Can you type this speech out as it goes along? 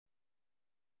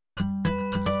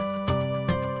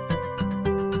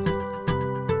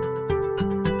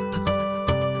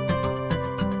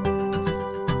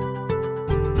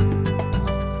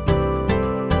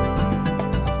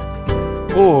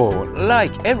Oh,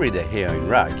 like every day here in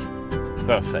Rack,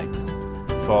 perfect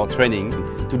for training,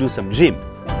 to do some gym.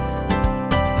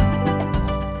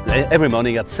 Every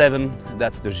morning at 7,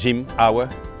 that's the gym hour,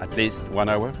 at least 1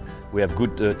 hour. We have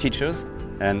good teachers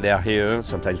and they are here.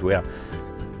 Sometimes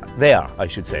they are, I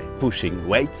should say, pushing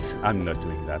weights. I'm not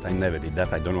doing that, I never did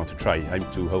that, I don't want to try, I'm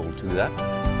too old to do that.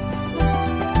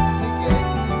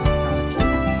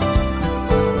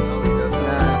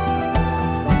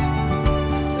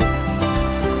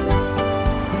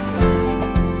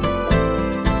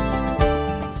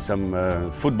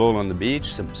 Some football on the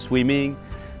beach, some swimming,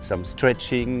 some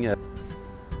stretching.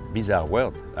 Bizarre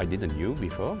world, I didn't know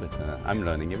before, but I'm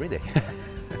learning every day.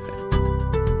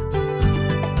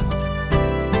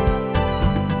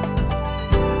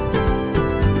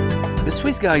 The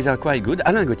Swiss guys are quite good.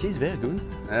 Alinghi is very good,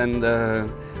 and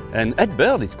Ed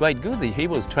Bird is quite good. He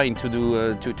was trying to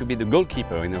do to be the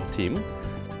goalkeeper in our team.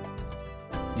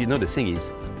 You know, the thing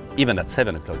is, even at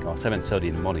 7 o'clock or 7:30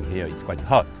 in the morning here, it's quite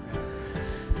hot.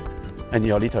 And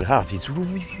your little heart is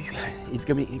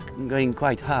going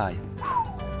quite high.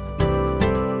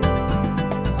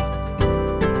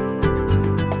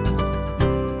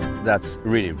 That's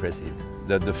really impressive.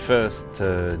 The first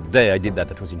day I did that,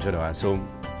 that was in Genoa. So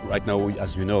right now,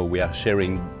 as you know, we are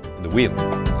sharing the wheel.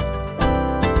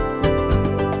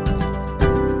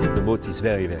 The boat is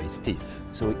very, very stiff.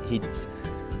 So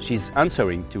she's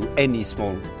answering to any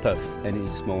small puff, any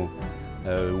small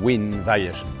wind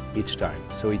variation each time.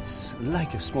 So it's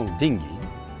like a small dinghy.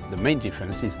 The main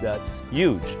difference is that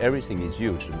huge, everything is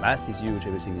huge. The mast is huge,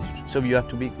 everything is huge. So you have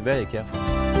to be very careful.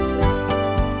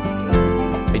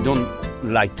 I don't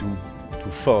like to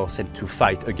force and to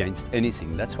fight against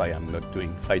anything. That's why I'm not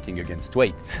doing fighting against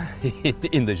weights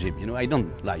in the gym. You know, I don't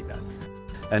like that.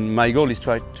 And my goal is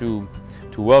try to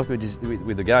work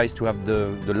with the guys to have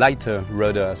the lighter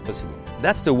rudder as possible.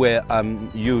 That's the way I'm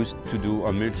used to do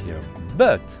on multi-hull.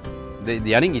 But the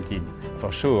Alinghi team,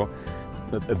 for sure,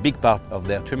 a big part of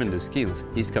their tremendous skills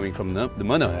is coming from the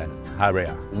monohull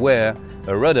area, where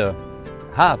a rudder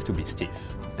have to be stiff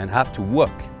and have to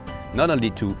work, not only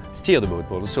to steer the boat,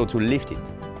 but also to lift it.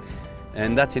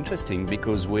 And that's interesting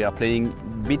because we are playing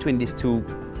between these two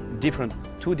different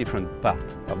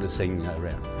parts of the same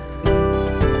area.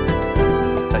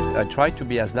 I try to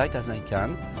be as light as I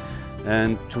can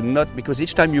and to not, because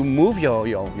each time you move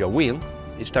your wheel,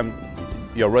 each time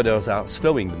your rudders are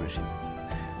slowing the machine.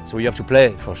 So you have to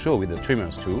play for sure with the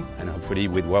trimmers too, and hopefully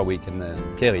with Warwick and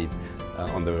Kerry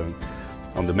on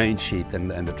the main sheet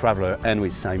and the Traveller, and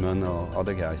with Simon or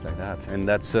other guys like that. And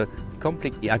that's a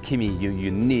complete alchemy.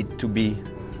 You need to be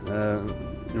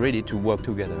ready to work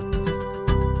together.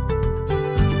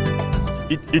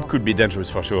 It could be dangerous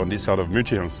for sure on this sort of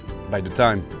multi-hulls. By the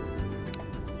time,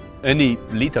 any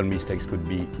little mistakes could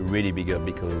be really bigger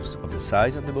because of the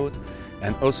size of the boat,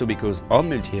 and also because on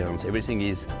multi-hulls everything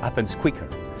happens quicker.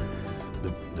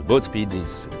 The boat speed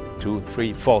is 2,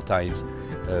 3, 4 times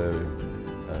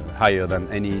higher than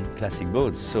any classic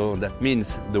boats. So that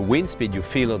means the wind speed you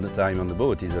feel all the time on the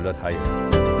boat is a lot higher.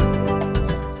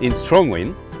 In strong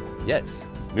wind, yes,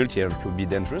 multi-hulls could be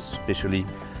dangerous, especially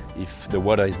if the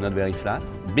water is not very flat.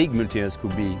 Big multi-hulls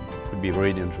could be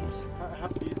very dangerous.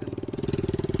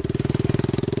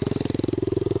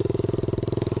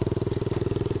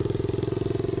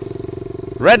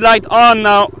 Red light on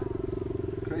now.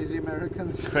 Crazy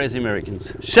Americans. Crazy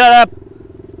Americans. Shut up!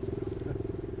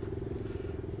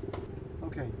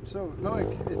 Okay, so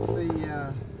Loïck, it's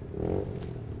the...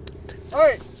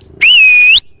 Oi!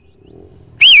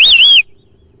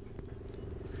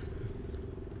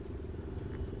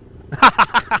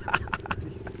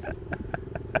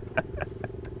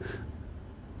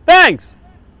 Thanks!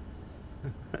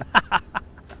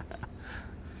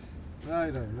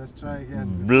 Righto, let's try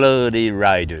again. Bloody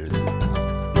riders.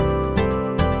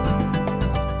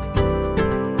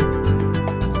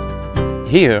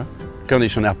 Here,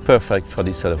 conditions are perfect for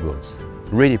this sort of boats.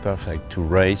 Really perfect to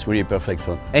race, really perfect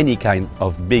for any kind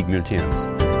of big multi-hulls.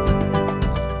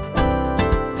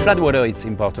 Flat water is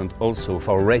important also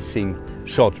for racing,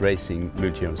 short racing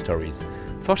multi-hull stories.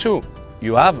 For sure,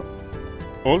 you have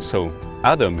also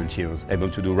other multi-hulls able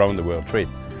to do round-the-world trip.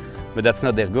 But that's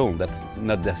not their goal, that's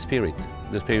not their spirit.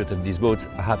 The spirit of these boats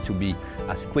have to be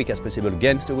as quick as possible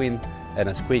against the wind and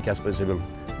as quick as possible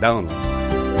down.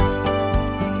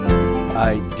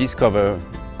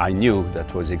 I knew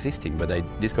that was existing, but I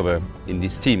discovered in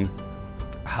this team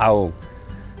how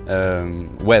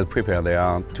well prepared they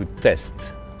are to test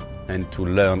and to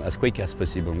learn as quick as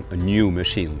possible a new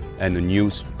machine and a new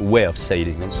way of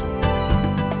sailing also.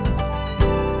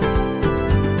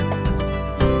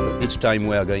 Each time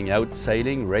we are going out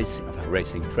sailing,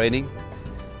 racing training,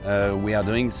 We are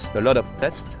doing a lot of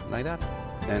tests like that,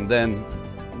 and then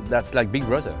that's like Big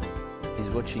Brother. He's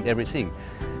watching everything,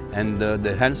 and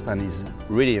the handspan is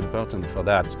really important for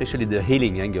that, especially the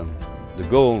heeling angle. The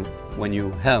goal when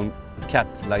you helm a cat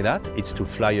like that, it's to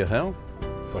fly a hull,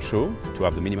 for sure, to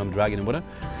have the minimum drag in the water.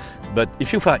 But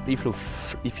if you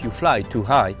fly too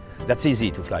high, that's easy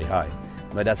to fly high,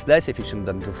 but that's less efficient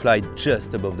than to fly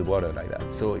just above the water like that.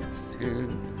 So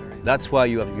that's why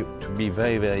you have to be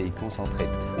very, very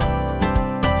concentrated.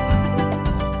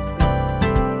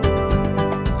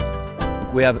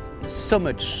 We have so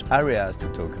much areas to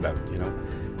talk about, you know,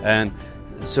 and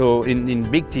so in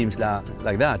big teams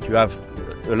like that, you have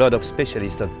a lot of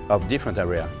specialists of different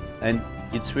areas, and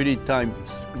it's really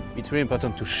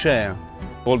important to share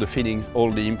all the feelings,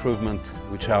 all the improvement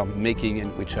which are making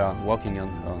and which are working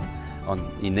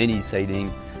on in any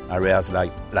sailing areas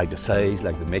like the sails,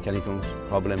 like the mechanical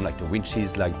problem, like the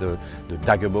winches, like the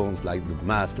dagger bones, like the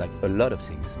mast, like a lot of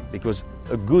things. Because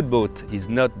a good boat is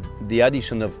not the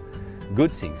addition of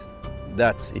good things.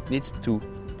 It needs to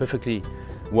perfectly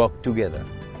work together,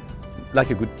 like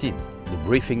a good team. The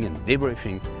briefing and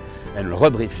debriefing and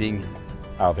rebriefing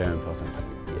are very important.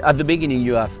 At the beginning,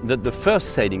 you have the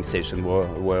first sailing session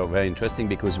were very interesting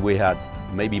because we had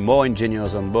maybe more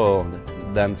engineers on board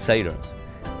than sailors.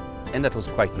 And that was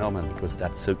quite normal because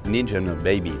that's an engineer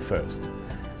baby first.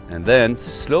 And then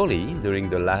slowly, during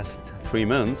the last 3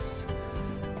 months,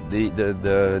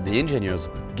 the engineers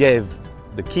gave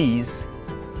the keys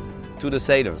to the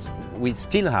sailors. We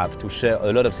still have to share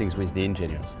a lot of things with the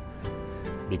engineers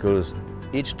because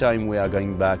each time we are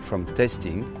going back from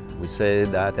testing, we say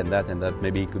that and that and that,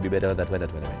 maybe it could be better that way,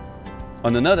 that way, that way.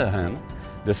 On the other hand,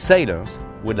 the sailors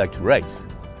would like to race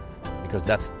because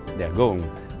that's their goal.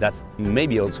 That's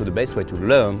maybe also the best way to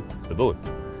learn the boat,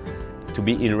 to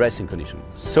be in racing condition.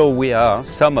 So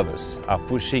some of us are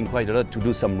pushing quite a lot to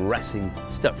do some racing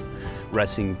stuff,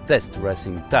 racing tests,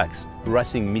 racing tags,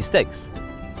 racing mistakes,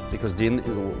 because the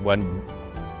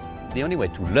only way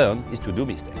to learn is to do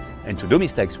mistakes. And to do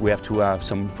mistakes, we have to have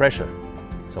some pressure,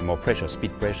 some more pressure,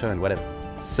 speed pressure and whatever.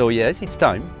 So yes, it's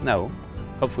time now,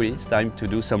 hopefully it's time to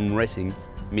do some racing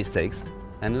mistakes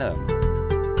and learn.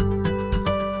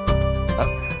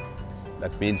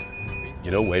 That means,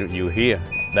 you know, when you hear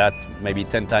that maybe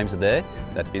 10 times a day,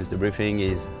 that means the briefing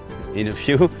is in a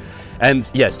few. And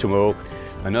yes, tomorrow,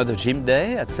 another gym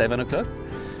day at 7 o'clock.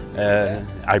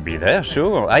 I'll be there,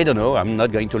 sure. I don't know, I'm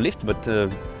not going to lift,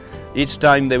 but each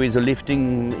time there is a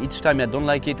lifting, each time I don't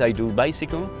like it, I do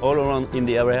bicycle all around in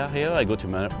the area here. I go to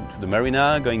the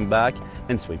marina, going back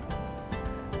and swim.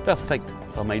 Perfect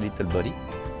for my little body.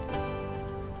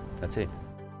 That's it.